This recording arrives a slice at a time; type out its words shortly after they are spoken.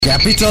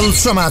Capital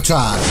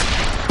Samachar.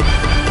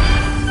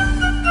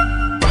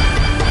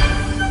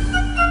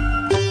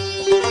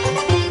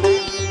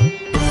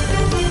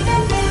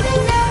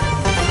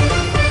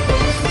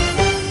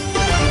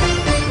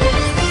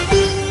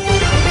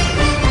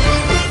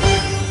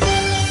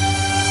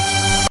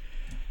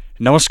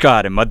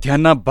 नमस्कार,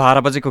 मध्याह्न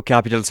 12 बजेको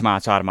क्यापिटल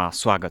समाचारमा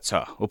स्वागत छ।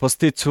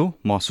 उपस्थित छु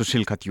म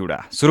सुशील खतिवडा।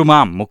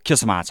 सुरुमा मुख्य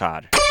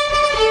समाचार।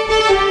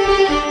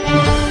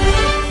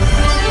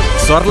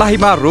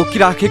 सर्लाहीमा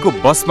रोकिराखेको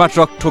बसमा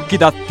ट्रक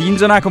ठोक्किँदा 3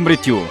 जनाको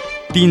मृत्यु,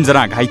 3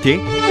 जना घाइते।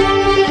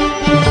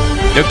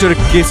 डाक्टर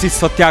केसी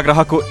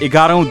सत्याग्रहको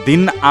 11औं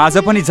दिन आज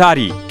पनि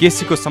जारी।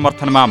 केसीको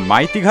समर्थनमा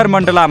माइतीघर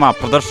मण्डलामा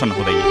प्रदर्शन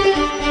हुँदै।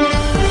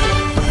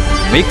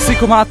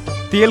 मेक्सिकोमा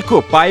तेलको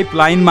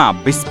पाइपलाइनमा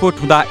विस्फोट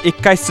हुँदा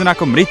 21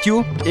 जनाको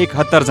मृत्यु,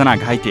 71 जना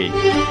घाइते।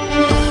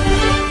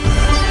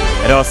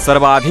 र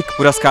सर्वाधिक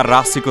पुरस्कार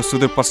राशिको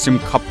सुदूरपश्चिम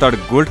खप्तड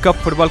गोल्ड कप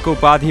फुटबलको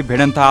उपाधि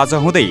भिडन्त आज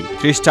हुँदै।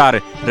 थ्री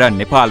स्टार र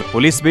नेपाल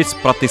पुलिस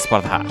बीच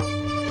प्रतिस्पर्धा।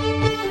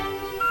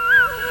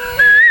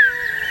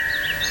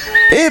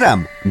 ए राम,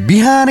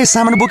 बिहानै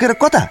सामान बोकेर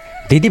कता?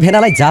 दिदी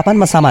भेनालाई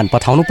जापानमा सामान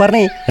पठाउनु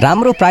पर्ने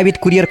राम्रो प्राइभेट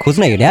कुरियर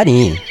खोज्न हिँड्या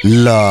नि।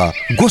 ल,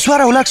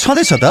 गोसवारा हुलाक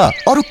छँदैछ त,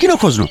 अरू किन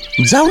खोज्नु?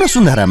 जाऊ न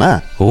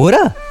सुन्धारामा। हो र,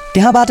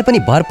 त्यहाँबाट पनि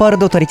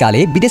भरपर्दो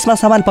तरिकाले विदेशमा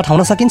सामान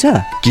पठाउन सकिन्छ।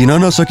 किन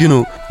नसकिनु?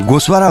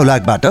 गोसवारा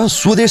हुलाकबाट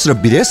स्वदेश र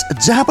विदेश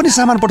जहाँ पनि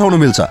सामान पठाउन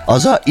मिल्छ।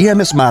 अझ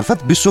EMS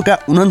मार्फत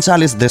विश्वका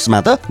 39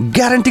 देशमा त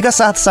ग्यारेन्टीका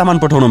साथ सामान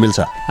पठाउन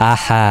मिल्छ।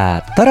 आहा,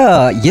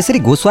 तर यसरी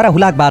गोसवारा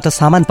हुलाकबाट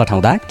सामान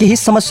पठाउँदा केही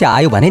समस्या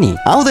आयो भने नि?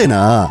 आउँदैन।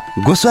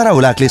 गोसवारा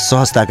हुलाकले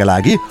सहजताका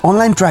लागि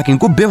अनलाइन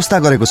ट्र्याकिङको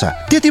व्यवस्था गरेको छ।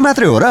 त्यति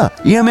मात्रै हो र,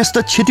 EMS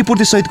त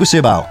क्षतिपूर्ति सहितको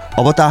सेवा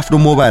हो। अब त आफ्नो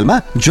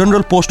मोबाइलमा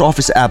general post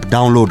office app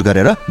download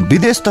गरेर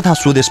विदेश तथा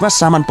स्वदेशमा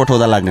सामान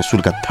पठाउँदा लाग्ने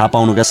शुल्क थाहा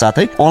पाउनुका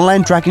साथै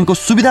अनलाइन ट्र्याकिङको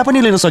सुविधा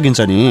पनि लिन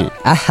सकिन्छ नि।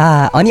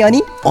 आहा,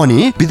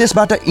 अनि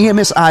विदेशबाट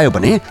EMS आयो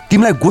भने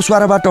तिमीलाई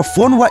गोसवाराबाट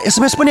फोन वा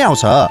SMS पनि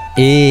आउँछ।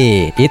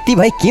 ए, यति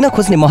भए किन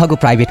खोज्ने महँगो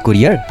प्राइभेट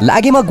कुरियर?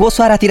 लागे म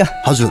गोसवारातिर।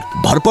 हजुर,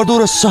 भरपर्दो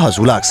र सहज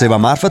हुलाक सेवा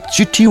मार्फत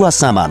चिठी वा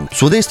सामान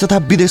स्वदेश तथा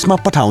विदेशमा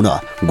पठाउन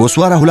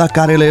गोसवारा हुलाक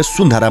कार्यालय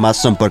सुन्धारामा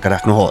सम्पर्क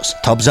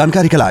राख्नुहोस्। थप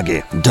जानकारीका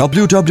लागि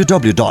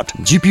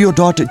www.gpo.gov.np,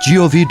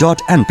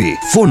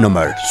 फोन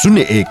नम्बर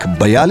 01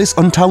 42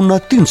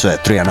 58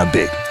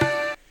 393।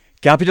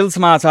 क्यापिटल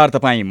समाचार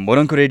तपाईँ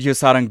मोरङको रेडियो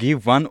सारङ्गी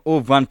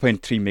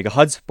 101.3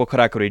 मेगाहर्ज,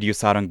 पोखराको रेडियो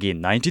सारङ्गी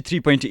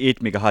 93.8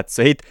 मेगाहर्ज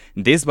सहित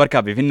देशभरका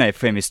विभिन्न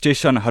FM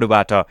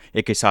स्टेशनहरूबाट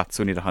एकैसाथ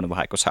सुनिरहनु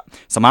भएको छ।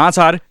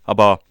 समाचार अब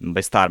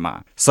विस्तारमा।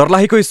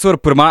 सर्लाहीको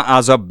ईश्वरपुरमा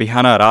आज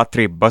बिहान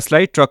रात्रि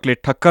बसलाई ट्रकले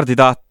ठक्कर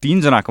दिँदा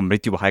 3 जनाको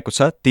मृत्यु भएको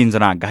छ, 3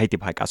 जना घाइते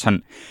भएका छन्।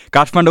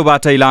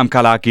 काठमाडौँबाट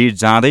इलामका लागि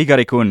जाँदै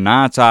गरेको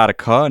ना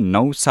 4ख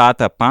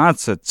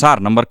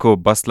 9754 नम्बरको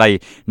बसलाई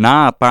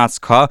ना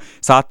 5ख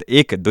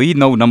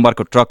 7129 नम्बर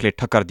को ट्रकले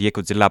ठक्कर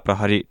दिएको जिल्ला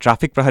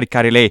ट्राफिक प्रहरी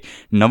कार्यालय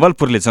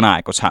नवलपुरले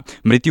जनाएको छ।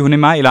 मृत्यु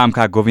हुनेमा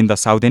इलामका गोविन्द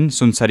साउदेन,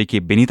 सुनसरीकी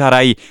विनिता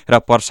राई र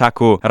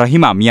पर्साको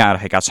रहिमा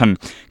मिया रहेका छन्।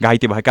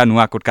 घाइते भएका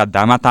नुवाकोटका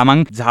दामा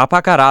तामाङ,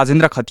 झापाका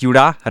राजेन्द्र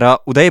खतिवडा र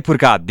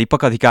उदयपुरका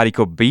दीपक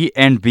अधिकारीको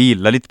B&B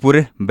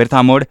ललितपुर,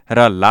 बिर्तामोड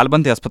र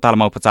लालबन्दी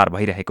अस्पतालमा उपचार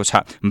भइरहेको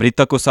छ।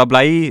 मृतकको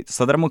शवलाई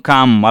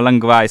सदरमुकाम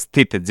मलङ्गवा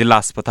स्थित जिल्ला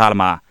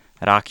अस्पतालमा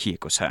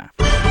राखिएको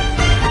छ।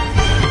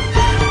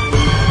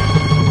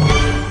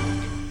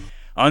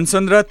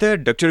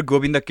 अनसनरत डाक्टर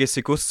गोविन्द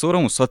केसीको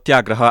 16औं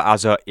सत्याग्रह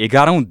आज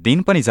 11औं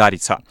दिन पनि जारी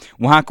छ।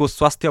 उहाँको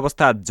स्वास्थ्य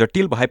अवस्था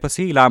जटिल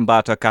भएपछि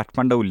इलामबाट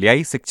काठमाडौँ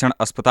ल्याई शिक्षण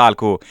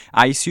अस्पतालको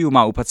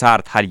ICUमा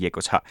उपचार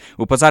थालिएको छ।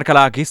 उपचारका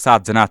लागि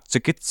 7 जना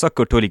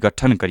चिकित्सकको टोली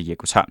गठन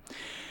गरिएको छ।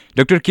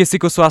 डाक्टर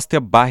केसीको स्वास्थ्य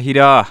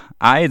बाहिर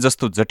आए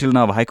जस्तो जटिल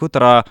नभएको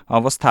तर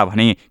अवस्था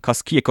भने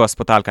खस्किएको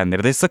अस्पतालका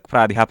निर्देशक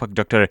प्राध्यापक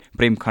डाक्टर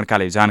प्रेम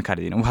खड्काले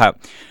जानकारी दिनुभयो।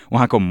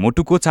 उहाँको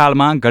मुटुको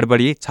चालमा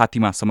गडबडी,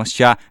 छातीमा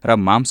समस्या र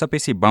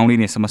मांसपेशी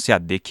बाउडिने समस्या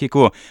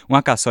देखिएको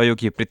उहाँका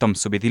सहयोगी प्रितम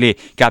सुवेदीले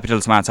क्यापिटल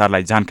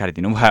समाचारलाई जानकारी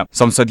दिनुभयो।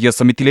 संसदीय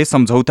समितिले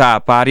सम्झौता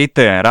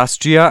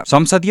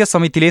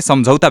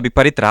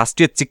विपरीत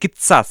राष्ट्रिय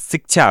चिकित्सा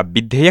शिक्षा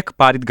विधेयक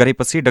पारित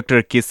गरेपछि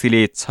डाक्टर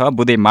केसीले 6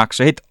 बुँदे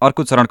मागसहित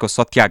अर्को चरणको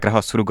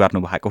सत्याग्रह सुरु गर्नु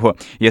भएको हो।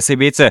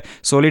 यसैबीच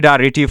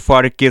सोलिडारिटी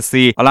फर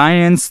केसी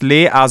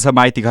अलायन्सले आज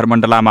माइतीघर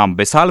मण्डलामा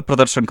विशाल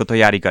प्रदर्शनको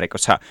तयारी गरेको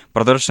छ।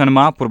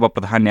 प्रदर्शनमा पूर्व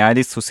प्रधान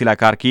न्यायाधीश सुशीला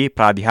कार्की,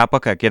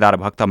 प्राध्यापक केदार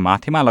भक्त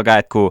माथेमा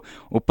लगायतको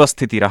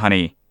उपस्थिति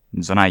रहने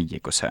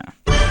जनाइएको छ।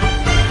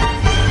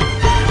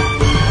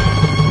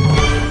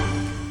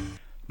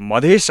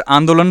 मधेस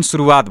आन्दोलन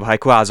सुरुवात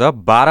भएको आज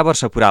 12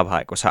 वर्ष पूरा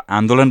भएको छ।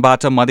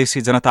 आन्दोलनबाट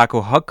मधेसी जनताको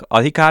हक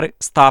अधिकार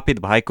स्थापित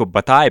भएको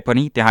बताए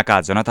पनि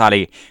त्यहाँका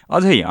जनताले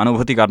अझै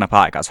अनुभूति गर्न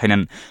पाएका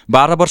छैनन्।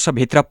 12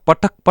 वर्षभित्र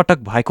पटक पटक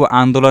भएको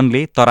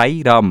आन्दोलनले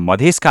तराई र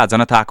मधेसका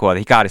जनताको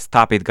अधिकार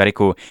स्थापित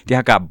गरेको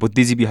त्यहाँका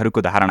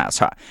बुद्धिजीवीहरूको धारणा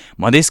छ।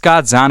 मधेसका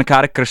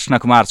जानकार कृष्ण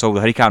कुमार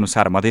चौधरीका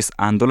अनुसार मधेस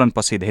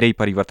आन्दोलनपछि धेरै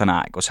परिवर्तन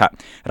आएको छ।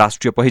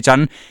 राष्ट्रिय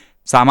पहिचान,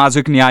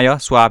 सामाजिक न्याय,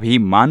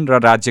 स्वाभिमान र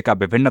राज्यका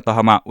विभिन्न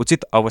तहमा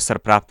उचित अवसर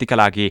प्राप्तिका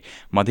लागि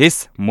मधेस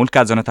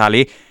मूलका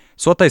जनताले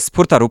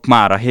स्वतस्फूर्त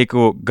रूपमा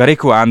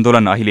गरेको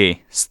आन्दोलन अहिले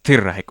स्थिर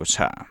रहेको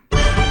छ।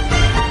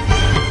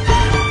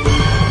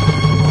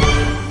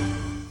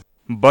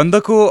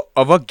 बन्दको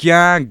अवज्ञा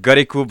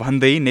गरेको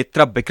भन्दै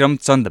नेत्र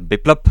विक्रमचन्द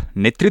विप्लव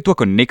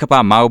नेतृत्वको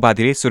नेकपा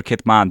माओवादीले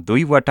सुर्खेतमा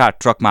 2वटा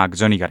ट्रकमा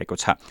आगजनी गरेको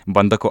छ।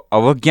 बन्दको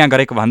अवज्ञा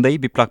गरेको भन्दै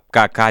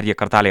विप्लवका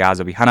कार्यकर्ताले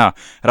आज बिहान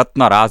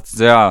रत्न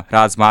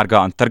राजमार्ग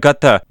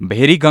अन्तर्गत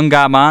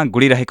भेरीगंगामा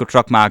गुडिरहेको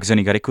ट्रकमा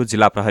आगजनी गरेको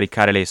जिल्ला प्रहरी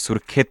कार्यालय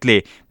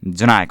सुर्खेतले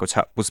जनाएको छ।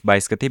 पुस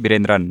 22 गते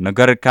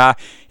वीरेन्द्रनगरका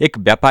एक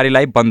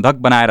व्यापारीलाई बन्धक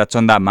बनाएर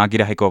चन्दा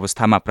मागिरहेको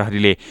अवस्थामा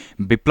प्रहरीले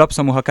विप्लव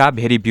समूहका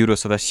भेरी ब्युरो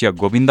सदस्य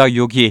गोविन्द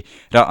योगी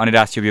र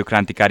राष्ट्रिय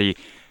क्रान्तिकारी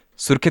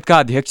सुर्खेतका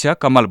अध्यक्ष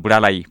कमल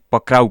बुढालाई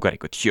पक्राउ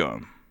गरेको थियो।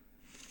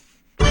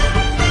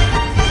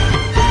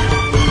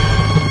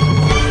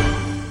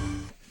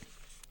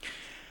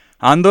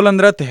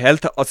 आन्दोलनरत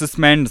हेल्थ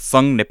असेसमेन्ट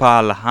संघ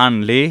नेपाल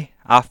हानले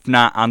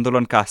आफ्ना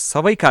आन्दोलनका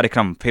सबै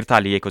कार्यक्रम फिर्ता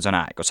लिएको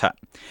जनाएको छ।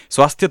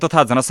 स्वास्थ्य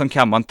तथा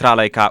जनसङ्ख्या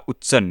मन्त्रालयका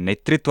उच्च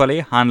नेतृत्वले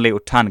हानले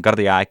उठान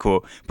गर्दै आएको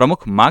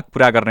प्रमुख माग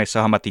पूरा गर्ने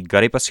सहमति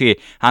गरेपछि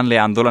हानले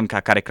आन्दोलनका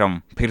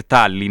कार्यक्रम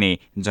फिर्ता लिने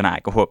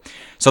जनाएको हो।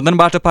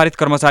 सदनबाट पारित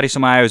कर्मचारी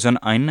समायोजन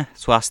ऐन,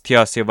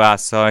 स्वास्थ्य सेवा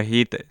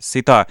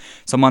सित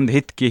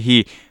सम्बन्धित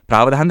केही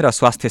प्रावधान र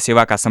स्वास्थ्य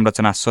सेवाका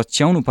संरचना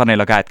सच्याउनु पर्ने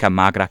लगायतका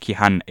माग राखी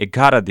हान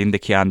 11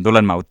 दिनदेखि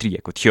आन्दोलनमा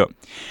उत्रिएको थियो।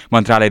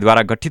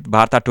 मन्त्रालयद्वारा गठित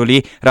वार्ता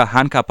टोली र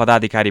हानका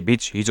पदाधिकारी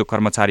बीच हिजो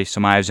कर्मचारी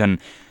समायोजन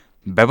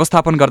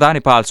व्यवस्थापन गर्दा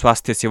नेपाल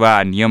स्वास्थ्य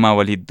सेवा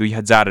नियमावली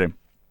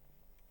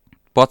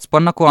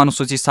 2055 को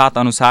अनुसूची 7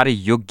 अनुसार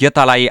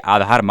योग्यतालाई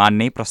आधार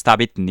मान्ने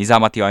प्रस्तावित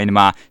निजामती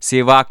ऐनमा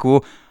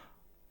सेवाको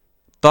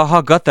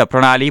तहगत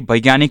प्रणाली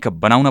वैज्ञानिक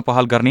बनाउन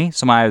पहल गर्ने,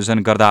 समायोजन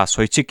गर्दा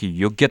स्वैच्छिक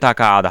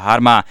योग्यताका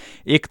आधारमा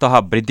एक तह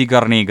वृद्धि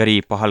गर्ने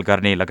गरी पहल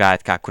गर्ने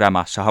लगायतका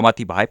कुरामा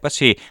सहमति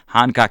भएपछि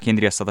हानका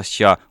केन्द्रीय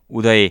सदस्य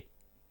उदय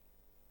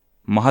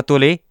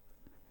महतोले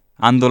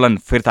आन्दोलन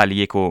फिर्ता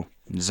लिएको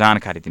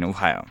जानकारी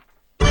दिनुभयो।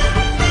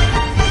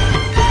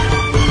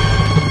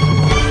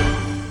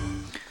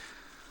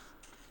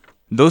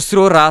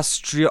 दोस्रो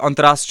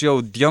अन्तर्राष्ट्रिय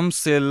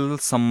उद्यमशील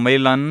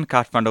सम्मेलन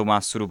काठमाडौँमा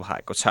सुरु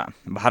भएको छ।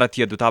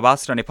 भारतीय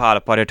दूतावास र नेपाल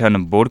पर्यटन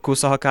बोर्डको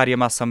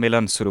सहकार्यमा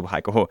सम्मेलन सुरु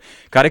भएको हो।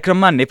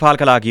 कार्यक्रममा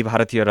नेपालका लागि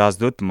भारतीय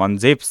राजदूत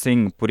मनजेव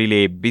सिंह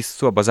पुरीले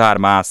विश्व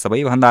बजारमा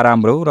सबैभन्दा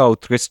राम्रो र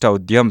उत्कृष्ट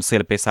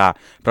उद्यमशील पेसा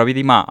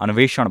प्रविधिमा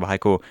अन्वेषण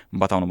भएको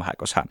बताउनु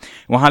भएको छ।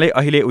 उहाँले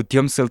अहिले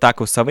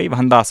उद्यमशीलताको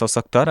सबैभन्दा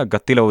सशक्त र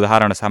गतिलो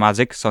उदाहरण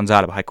सामाजिक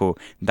सञ्जाल भएको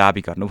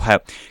दावी गर्नुभयो।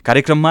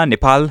 कार्यक्रममा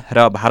नेपाल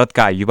र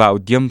भारतका युवा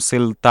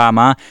उद्यमशीलतामा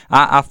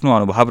आफ्नो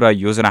अनुभव र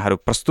योजनाहरू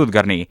प्रस्तुत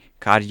गर्ने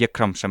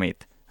कार्यक्रम समेत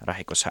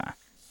रहेको छ।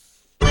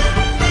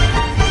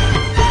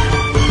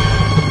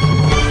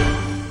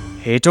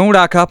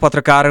 हेटौडाका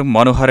पत्रकार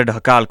मनोहर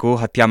ढकालको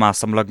हत्यामा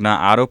संलग्न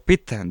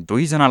आरोपित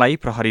 2 जनालाई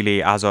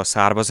प्रहरीले आज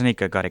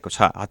सार्वजनिक गरेको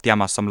छ।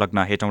 हत्यामा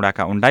संलग्न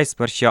हेटौडाका 19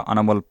 वर्षीय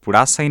अनमोल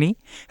पुडासैनी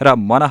र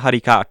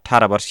मनहरीका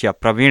 18 वर्षीय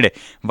प्रवीण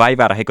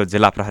वाइवा रहेको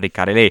जिल्ला प्रहरी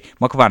कार्यालय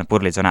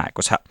मकवानपुरले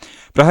जनाएको छ।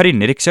 प्रहरी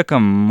निरीक्षक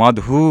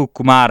मधु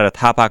कुमार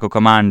थापाको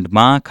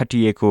कमान्डमा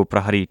खटिएको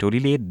प्रहरी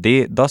टोलीले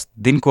 10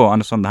 दिनको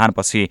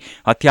अनुसन्धानपछि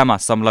हत्यामा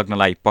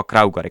संलग्नलाई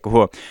पक्राउ गरेको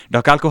हो।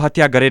 ढकालको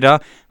हत्या गरेर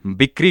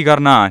बिक्री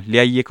गर्न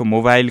ल्याइएको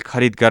मोबाइल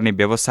खरिद गर्ने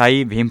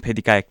व्यवसायी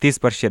भीमफेदीका 31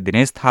 वर्षीय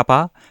दिनेश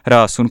थापा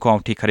र सुनको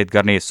औँठी खरिद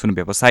गर्ने सुन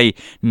व्यवसायी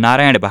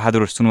नारायण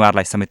बहादुर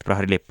सुनवारलाई समेत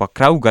प्रहरीले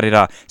पक्राउ गरेर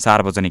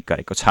सार्वजनिक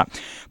गरेको छ।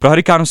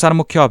 प्रहरीका अनुसार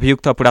मुख्य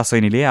अभियुक्त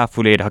पुडासैनीले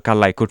आफूले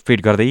ढकाललाई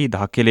कुटपिट गर्दै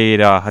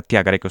धकेलेर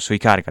हत्या गरेको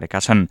स्वीकार गरेका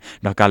छन्।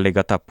 ढकालले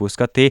गत पुस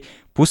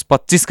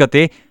 25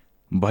 गते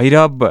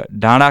भैरव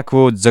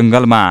डाँडाको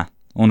जंगलमा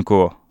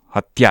उनको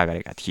हत्या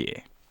गरेका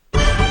थिए।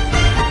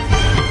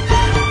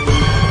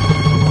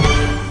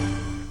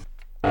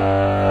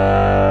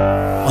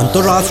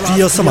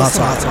 अन्तर्राष्ट्रिय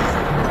समाचार।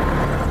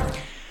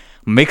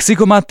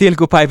 मेक्सिकोमा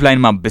तेलको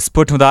पाइपलाइनमा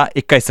विस्फोट हुँदा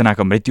 21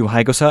 जनाको मृत्यु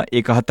भएको छ।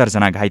 71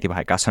 जना घाइते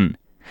भएका छन्।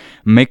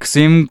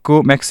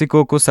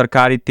 मेक्सिकोको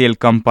सरकारी तेल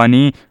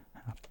कम्पनी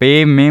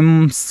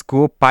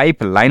पेमेम्सको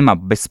पाइप लाइनमा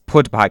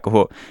विस्फोट भएको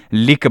हो।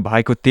 लिक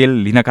भएको तेल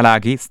लिनका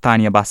लागि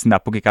स्थानीय बासिन्दा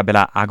पुगेका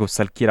बेला आगो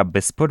सल्किएर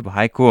विस्फोट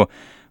भएको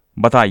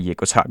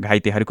बताइएको छ।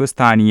 घाइतेहरूको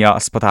स्थानीय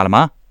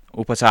अस्पतालमा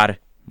उपचार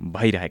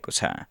भइरहेको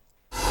छ।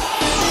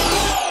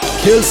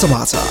 खेल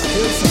समाचार।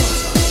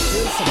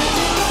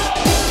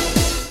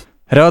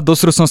 र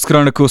दोस्रो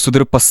संस्करणको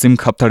सुदूरपश्चिम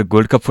खप्तड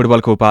गोल्ड कप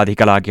फुटबलको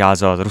उपाधिका लागि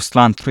आज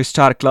रुसलान 3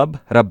 स्टार क्लब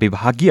र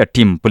विभागीय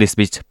टिम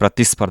पुलिसबीच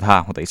प्रतिस्पर्धा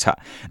हुँदैछ।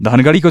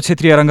 धनगढीको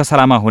क्षेत्रीय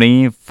रङ्गशालामा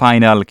हुने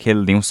फाइनल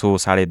खेल दिउँसो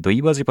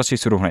 2:30 बजेपछि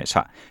सुरु हुनेछ।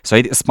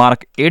 शहीद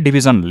स्मारक ए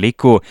डिभिजन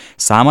लिगको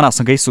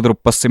सामनासँगै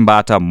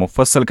सुदूरपश्चिमबाट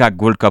मुफस्सलका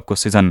गोल्ड कपको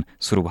सिजन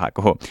सुरु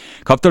भएको हो।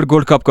 खप्तड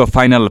गोल्ड कपको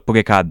फाइनल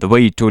पुगेका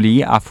दुवै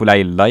टोली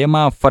आफूलाई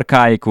लयमा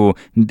फर्काएको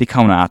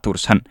देखाउन आतुर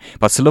छन्।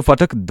 पछिल्लो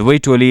पटक दुवै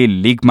टोली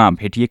लिगमा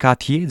भेटिएका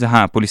थिए,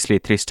 जहाँ पुलिसले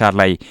 3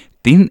 स्टारलाई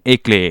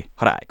 3-1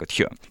 हराएको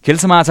थियो। खेल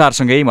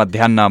समाचारसँगै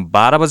मध्याह्न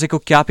 12 बजेको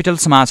क्यापिटल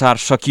समाचार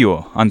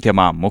सकियो।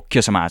 अन्त्यमा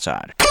मुख्य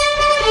समाचार।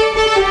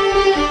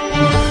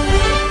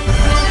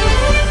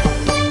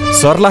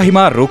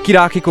 सर्लाहीमा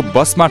रोकिराखेको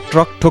बसमा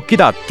ट्रक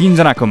ठोक्किँदा 3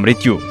 जनाको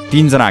मृत्यु,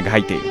 3 जना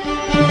घाइते।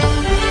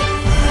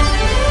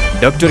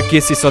 डाक्टर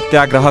केसी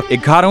सत्याग्रह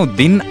 11औं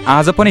दिन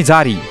आज पनि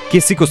जारी।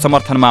 केसीको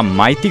समर्थनमा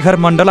माइतीघर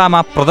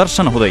मण्डलामा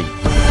प्रदर्शन हुँदै।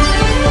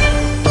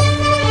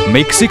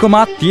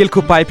 मेक्सिकोमा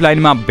तेलको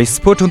पाइपलाइनमा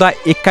विस्फोट हुँदा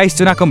 21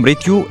 जनाको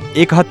मृत्यु,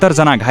 71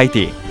 जना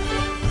घाइते।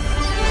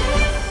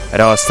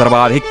 र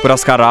सर्वाधिक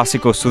पुरस्कार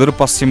राशिको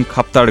सुदूरपश्चिम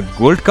खप्तड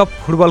गोल्ड कप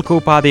फुटबलको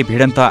उपाधि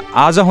भिडन्त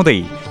आज हुँदै।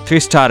 3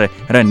 स्टार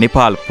र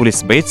नेपाल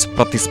पुलिस बीच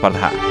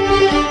प्रतिस्पर्धा।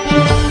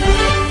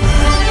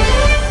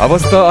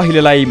 अवस्था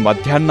अहिलेलाई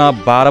मध्याह्न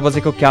 12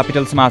 बजेको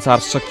क्यापिटल समाचार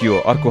सकियो।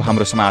 अर्को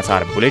हाम्रो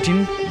समाचार बुलेटिन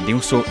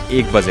दिउँसो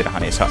 1 बजे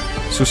रहनेछ।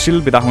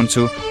 सुशील बिदा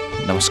हुन्छु।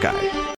 नमस्कार।